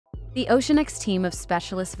The OceanX team of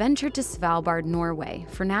specialists ventured to Svalbard, Norway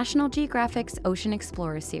for National Geographic's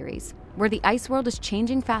OceanXplorers series, where the ice world is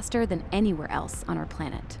changing faster than anywhere else on our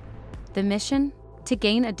planet. The mission? To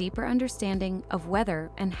gain a deeper understanding of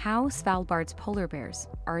whether and how Svalbard's polar bears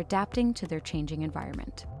are adapting to their changing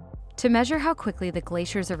environment. To measure how quickly the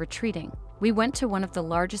glaciers are retreating, we went to one of the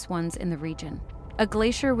largest ones in the region, a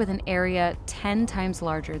glacier with an area 10 times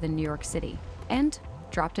larger than New York City, and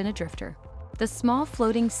dropped in a drifter. The small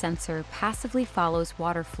floating sensor passively follows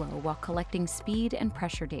water flow while collecting speed and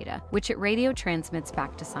pressure data, which it radio transmits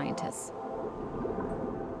back to scientists.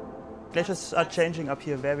 Glaciers are changing up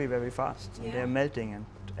here very, very fast. And they're melting, and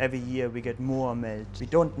every year we get more melt. We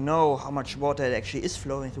don't know how much water actually is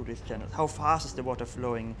flowing through these channels. How fast is the water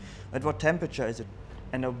flowing? At what temperature is it?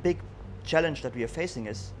 And a big challenge that we are facing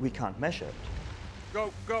is we can't measure it.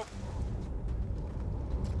 Go, go!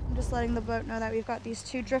 I'm just letting the boat know that we've got these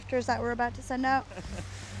 2 drifters that we're about to send out.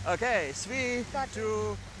 Okay, 3,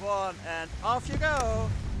 2, 1, and off you go!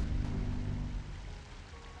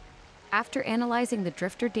 After analyzing the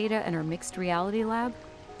drifter data in our mixed reality lab,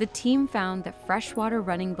 the team found that fresh water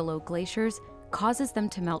running below glaciers causes them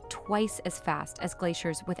to melt twice as fast as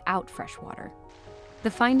glaciers without fresh water.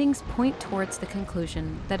 The findings point towards the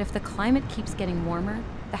conclusion that if the climate keeps getting warmer,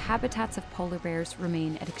 the habitats of polar bears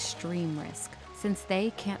remain at extreme risk, since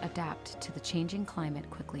they can't adapt to the changing climate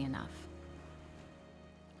quickly enough.